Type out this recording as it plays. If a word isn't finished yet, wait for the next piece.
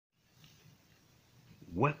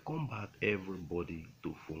Welcome back everybody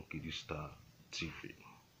to Funky Star TV.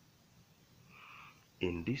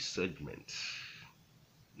 In this segment,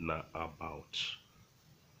 now about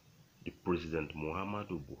the President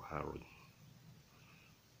Muhammadu Buhari,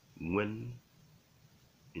 when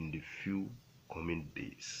in the few coming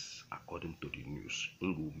days, according to the news, he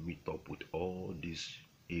will meet up with all these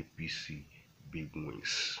APC big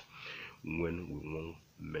wings when we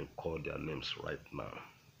won't call their names right now.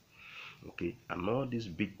 Okay, and all these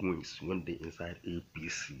big wings when they inside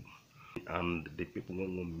APC and the people who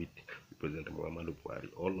will meet President Muhammadu Buhari,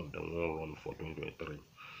 all of them will run for 2023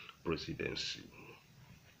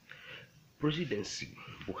 presidency.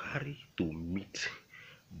 Buhari to meet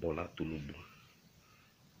Bola Tinubu,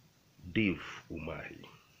 Omahii,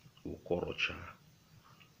 Okorocha,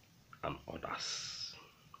 and others.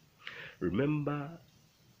 Remember,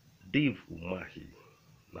 Omahii,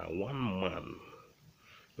 now one man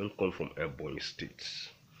when come from Ebonyi State.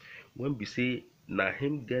 When we say na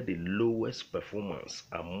him get the lowest performance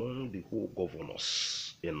among the whole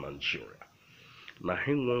governors in Nigeria, na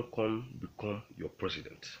him won't come become your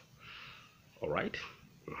president. All right?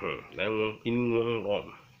 Then in one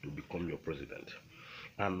run to become your president.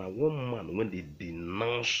 And now one man when they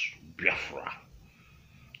denounce Biafra,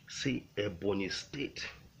 say Ebonyi State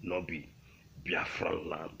not be Biafran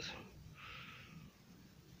land.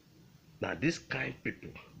 Now this kind of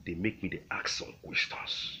people, they make me they ask some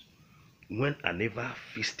questions when I never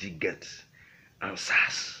physically get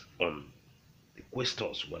answers on the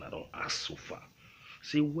questions when I don't ask so far.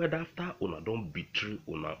 See whether after una don't betray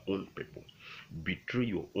una own people, betray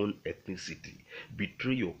your own ethnicity,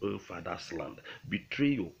 betray your own father's land, betray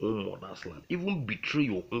your own mother's land, even betray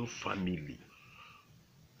your own family.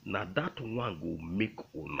 Now that one will make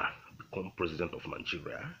una become president of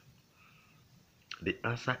Nigeria. The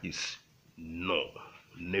answer is no,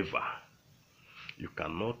 never. You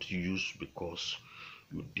cannot use because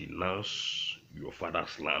you denounce your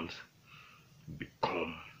father's land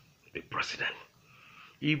become the president.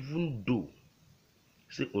 Even though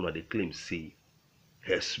say una the claim say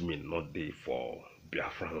herdsmen not there for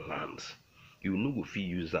Biafran lands, you know if you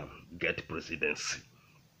use them get presidency.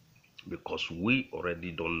 Because we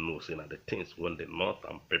already don't know say the things when the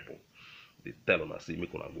northern people they tell us say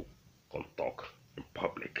make una go come talk in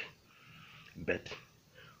public. But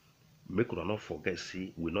make una not forget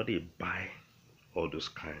say we not dey buy all those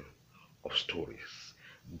kind of stories.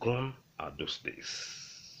 Gone are those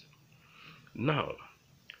days. Now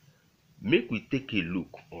make we take a look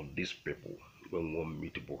on these people when we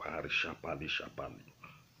meet Buhari sharply,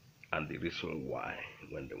 and the reason why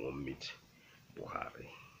when they won't meet Buhari.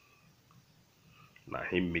 Now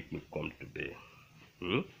he make me come today.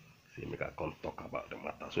 Say make I come talk about the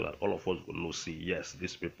matter so that all of us will know say yes,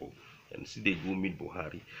 these people and see they go meet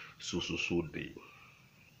Buhari so day.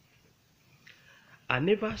 I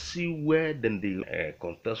never see where then they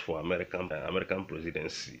contest for American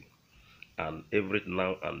presidency, and every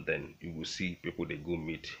now and then you will see people they go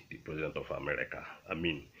meet the president of America. I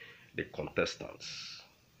mean the contestants.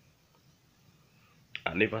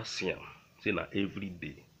 I never see them. See now every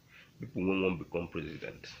day people won't become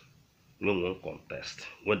president, no one contest.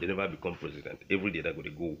 When they never become president, every day they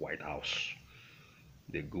go White House.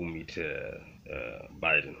 They go meet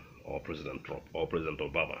Biden or President Trump or President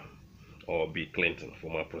Obama or Bill Clinton,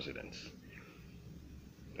 former presidents.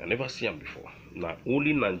 I never see them before. Now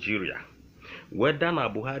only Nigeria. Whether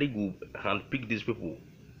na Buhari go handpick these people,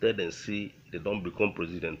 tell them say they don't become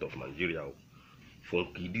president of Nigeria.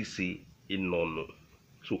 Funkidi say in no.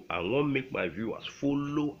 So I want make my viewers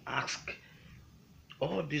follow, ask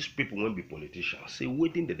all these people when be politicians. Say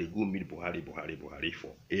waiting that they go meet Buhari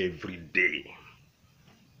for every day.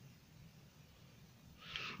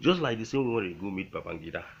 Just like the same way they go meet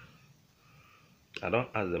Babangida. I don't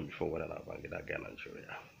ask them before whether Babangida get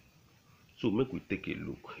Nigeria. So make we take a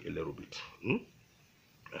look a little bit.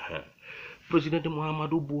 President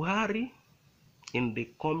Muhammadu Buhari in the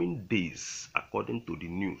coming days, according to the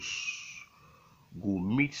news, go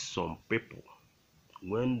meet some people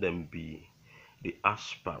when them be the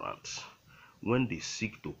aspirants, when they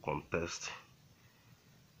seek to contest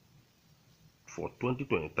for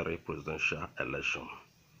 2023 presidential election.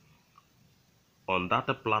 On that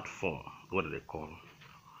platform, what do they call?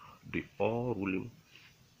 The All-Ruling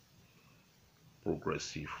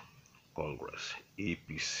Progressive Congress,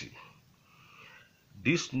 APC.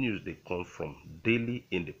 This news they come from Daily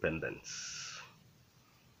Independence.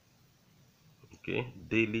 Okay,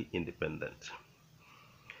 Daily Independent.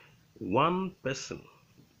 One person,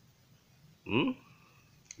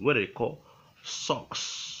 what they call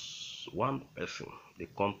socks. One person they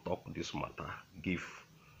can't talk this matter, give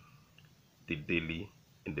the Daily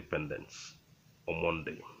independence on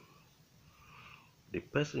Monday. The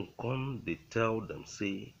person come, they tell them,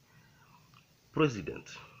 say, President,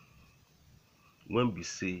 when we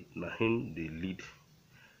say, na him they lead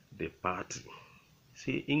the party,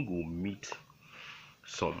 say, him go meet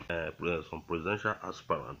some presidential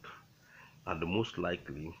aspirant, and the most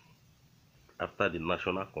likely after the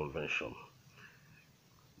national convention,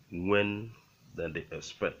 when then they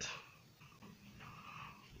expect.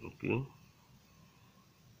 Okay.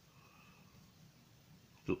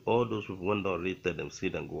 To all those who went down rated them, say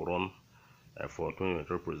them go run for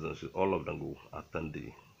 2023 presidency, all of them go attend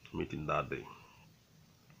the meeting that day.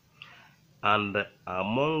 And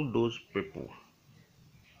among those people,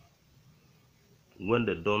 when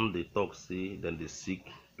they done the talk, say then they seek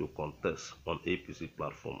to contest on APC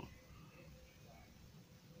platform.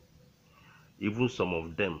 Even some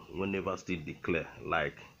of them will never still declare,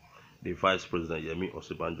 like the Vice President Yemi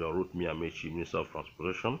Osibanjo, Rotimi Amechi, Minister of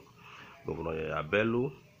Transportation, Governor Yaya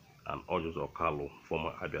Bello, and Others Okalo,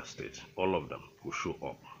 former Abia State. All of them will show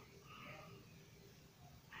up.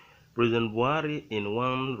 President Buhari, in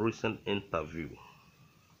one recent interview,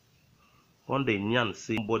 one day Nyan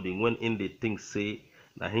say somebody when in the thing say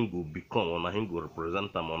na him go become, or na him go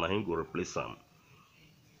represent him, or na him go replace him.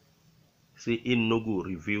 Say he no go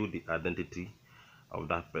reveal the identity of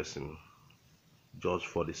that person just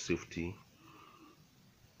for the safety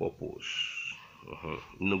purpose.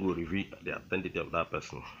 No go reveal the identity of that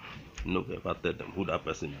person. No go ever tell them who that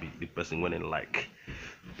person be, the person when they like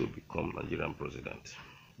to become Nigerian president.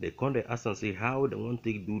 They come, they ask and say how they want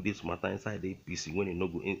to do this matter inside the APC when it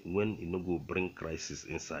no go bring crisis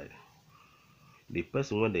inside. The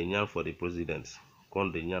person when they yarn for the president,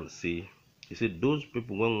 come they yarn say, he said those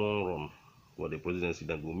people when won't run for the presidency,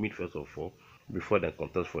 then go meet first of all before they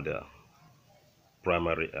contest for their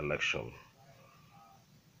primary election.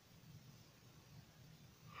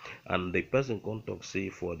 And the person come talk say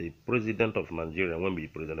for the president of Nigeria, when be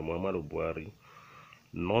President Muhammadu Buhari,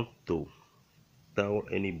 not to tell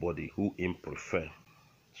anybody who him prefer.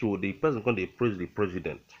 So the person come they praise the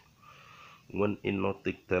president when he not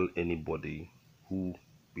take tell anybody who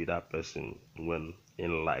be that person when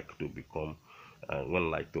in like to become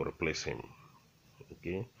when like to replace him.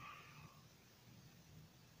 Okay.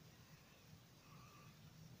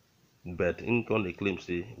 But in con they claim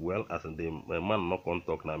say, well, as the man not can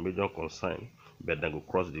talk now major concern, but then go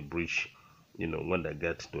cross the bridge, when they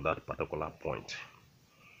get to that particular point.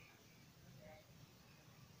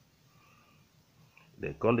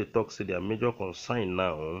 They come they talk say their major concern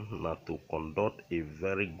now not to conduct a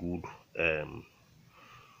very good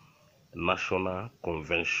national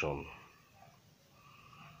convention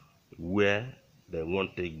where they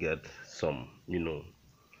want to get some,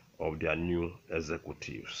 of their new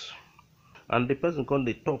executives. And the person come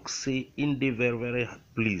they talk say in the very, very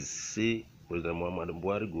please say President Muhammadu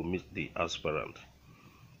Buhari go meet the aspirant.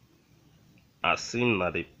 As seen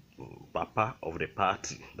that the papa of the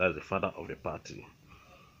party, that's the father of the party,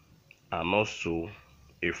 and also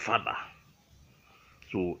a father.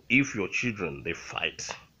 So if your children they fight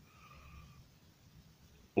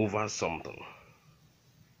over something,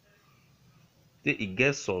 it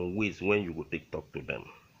gets some ways when you go take talk to them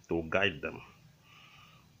to guide them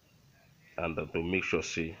and to make sure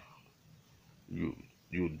say you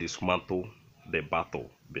dismantle the battle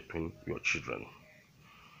between your children.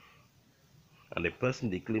 And the person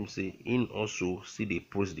they claim say in also see they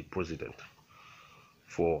praise the president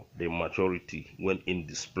for the maturity when in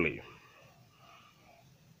display.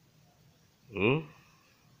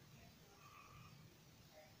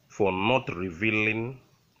 For not revealing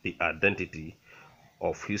the identity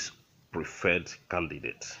of his preferred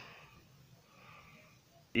candidate.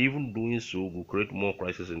 Even doing so will create more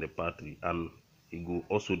crisis in the party, and it will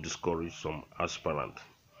also discourage some aspirants.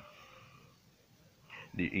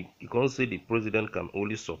 You can't say the president can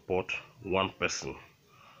only support one person,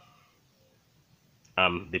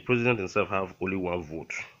 and the president himself have only one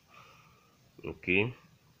vote. Okay,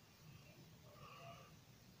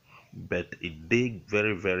 but it did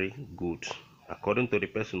very, very good according to the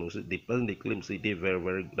person who said, the person they claim say they very,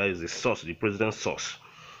 very, that is the source, the president's source.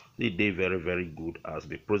 They did very, very good as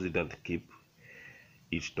the president keep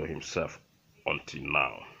it to himself until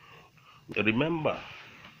now. Remember,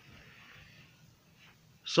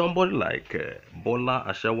 somebody like Bola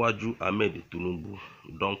Ashawaju Ahmed Tinubu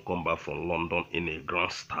don't come back from London in a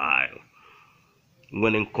grand style.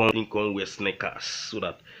 When in come wear sneakers so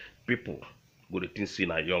that people go to think see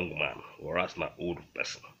a young man or as an old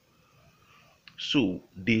person. So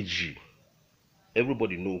DG,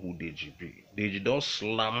 everybody know who DG be. DG don't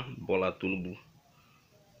slam Bola Tinubu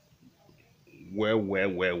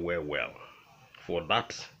well. for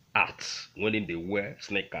that act when they wear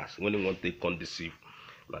sneakers, when they want to deceive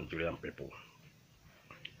Nigerian people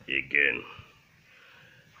again.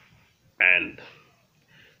 And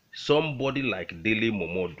somebody like Dele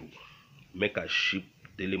Momodu make a ship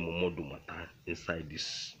Dele Momodu matter inside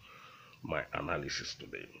this my analysis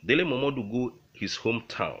today. Dele Momodu go his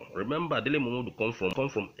hometown. Remember, Dele Momodu come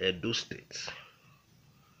from Edo State.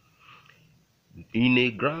 In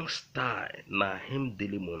a grand style, na him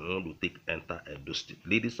Dele Momodu take enter Edo State.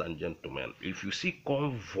 Ladies and gentlemen, if you see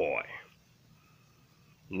convoy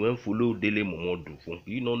when follow Dele Momodu,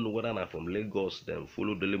 you don't know whether na from Lagos, then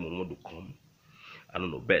follow Dele Momodu come. I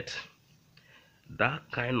don't know, but that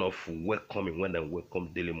kind of welcoming when they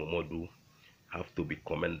welcome Dele Momodu have to be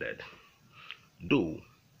commended. Though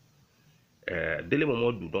Dele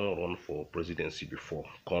Momodu don't run for presidency before,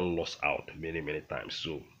 con lost out many times.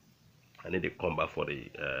 So I need to come back for the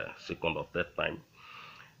second or third time.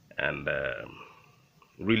 And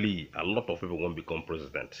really, a lot of people won't become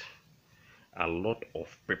president. A lot of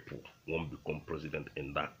people won't become president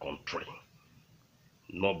in that country.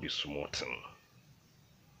 Not be small thing.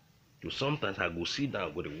 So sometimes I go sit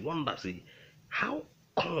down with a wonder, say, how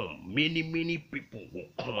come many people will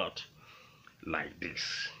come out like this?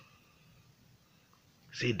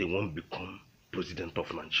 Say they won't become president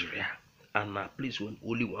of Nigeria. And a place when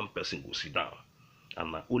only one person go sit down.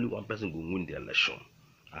 And only one person go win the election.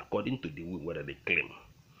 According to the way whether they claim.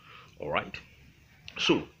 Alright?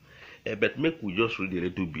 So, but make we just read a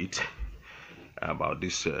little bit about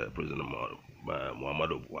this President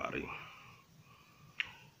Muhammadu Buhari.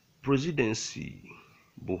 Presidency,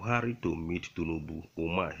 Buhari to meet Tinubu,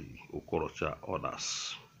 Omahii, Okorocha,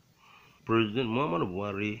 others. President Muhammadu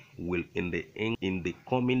Buhari will in the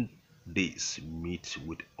coming days meet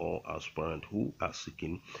with all aspirants who are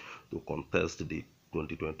seeking to contest the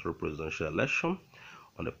 2023 presidential election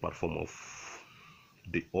on the platform of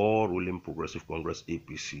the all-ruling Progressive Congress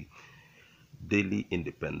APC. Daily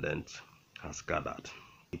Independent has gathered.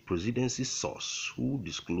 A presidency source who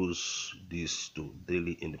disclosed this to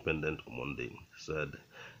Daily Independent on Monday said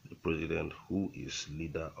the president, who is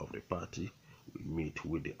leader of the party, will meet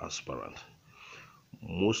with the aspirant,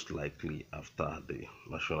 most likely after the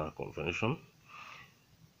National Convention,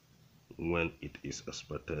 when it is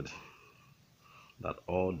expected that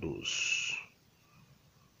all those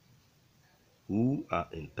who are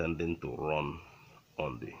intending to run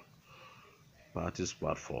on the party's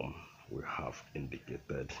platform will have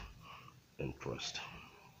indicated interest.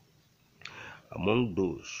 Among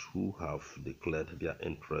those who have declared their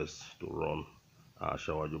interest to run are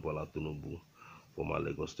Bola Tinubu, former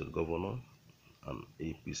Lagos State Governor, and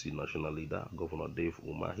APC National Leader, Governor Dave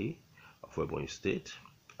Omahii of Ebonyi State,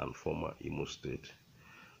 and former Imo State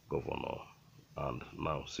Governor and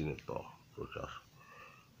now Senator Rochas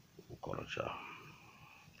Okorocha.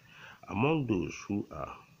 Among those who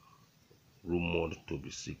are rumored to be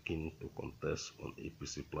seeking to contest on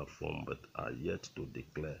APC platform but are yet to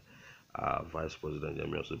declare are Vice President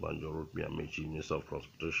Yemi Osinbajo, Rotimi Amaechi, Minister of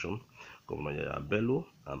Transportation, Governor Yaya Bello,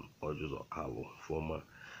 and Ojo Okalu, former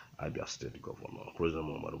Abia State Governor. President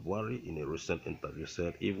Muhammadu Buhari, in a recent interview,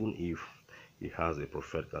 said even if he has a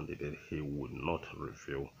preferred candidate, he would not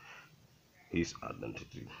reveal his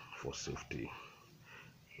identity for safety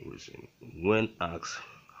reasons. When asked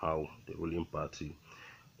how the ruling party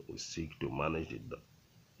will seek to manage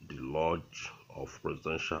the lodge of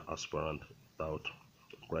presidential aspirant without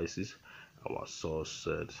crisis, our source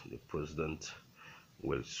said the president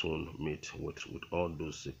will soon meet with all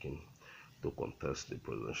those seeking to contest the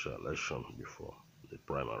presidential election before the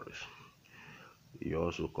primaries. He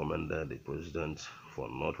also commended the president for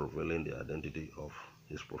not revealing the identity of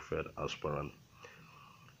his preferred aspirant,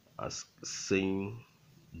 as saying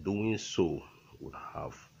doing so would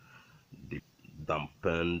have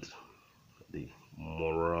dampened the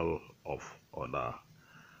morale of other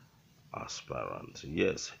aspirants.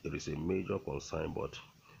 Yes, it is a major concern, but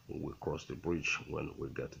we will cross the bridge when we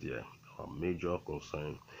get there. Our major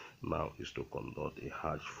concern now is to conduct a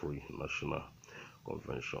Hajj-free national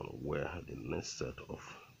convention where the next set of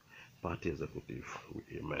party executive will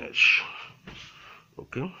emerge.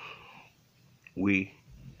 Okay? We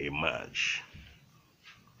emerge.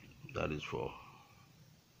 That is for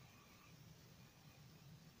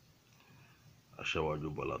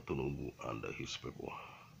Bola Tinubu and his people.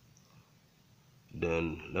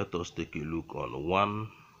 Then let us take a look on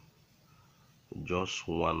just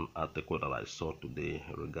one article that I saw today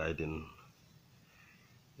regarding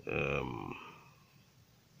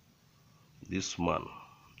this man,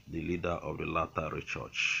 the leader of the Latter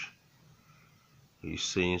Church. He's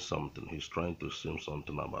saying something. He's trying to say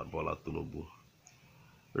something about Bola Tinubu.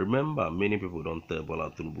 Remember, many people don't tell Bola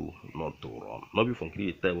Tinubu not to run. Not before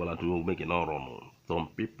they tell Bola Tinubu make it not run. Some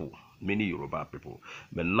people, many Yoruba people.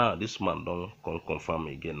 But now this man don't confirm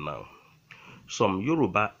again now. Some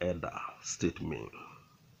Yoruba elder statement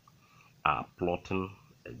are plotting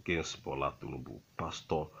against Bola Tinubu.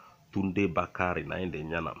 Pastor Tunde Bakari na in the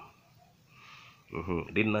Nyanam.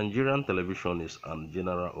 The Nigerian television is and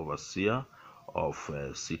general overseer of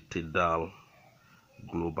Citadel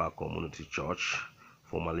Global Community Church,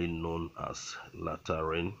 formerly known as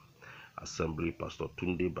Lateran Assembly. Pastor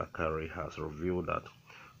Tunde Bakari has revealed that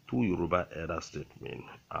two Yoruba elder statements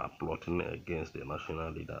are plotting against the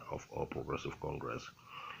national leader of All Progressive Congress,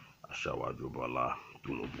 Ashawaju Bola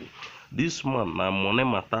Tinubu. This man, na money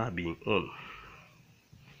matter being on.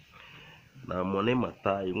 Now money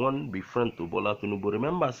matter, he won't be friend to Bola Tinubu.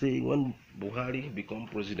 Remember, say when Buhari become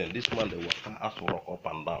president, this man they waka as rock up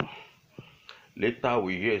and down. Later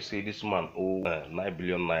we hear say this man owe 9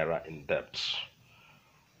 billion naira in debt,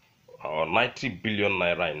 or 90 billion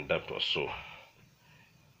naira in debt or so.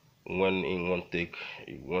 When he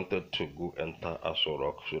wanted to go enter Aso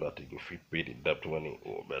Rock so that he could fit pay the debt when he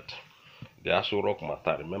owe. But the Aso Rock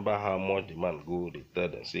matter, remember how much the man go, they tell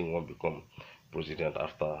them saying one become president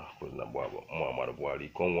after President Muhammad Buhari,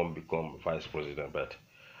 come one become vice president, but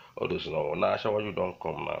all those now Ashawaju don't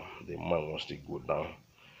come now. The man wants to go down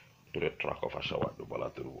to the track of Ashawaju Bola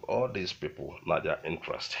Tinubu. All these people not their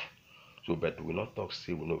interest. So but we not talk,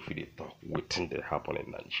 say we no feel they talk waiting they happen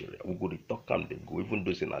in Nigeria. We go to talk and they go, even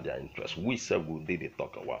those in their interest. We say we they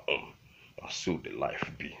talk our own. And so the life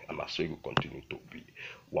be, and that's so it will continue to be.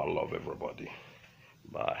 One love everybody.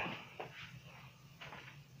 Bye.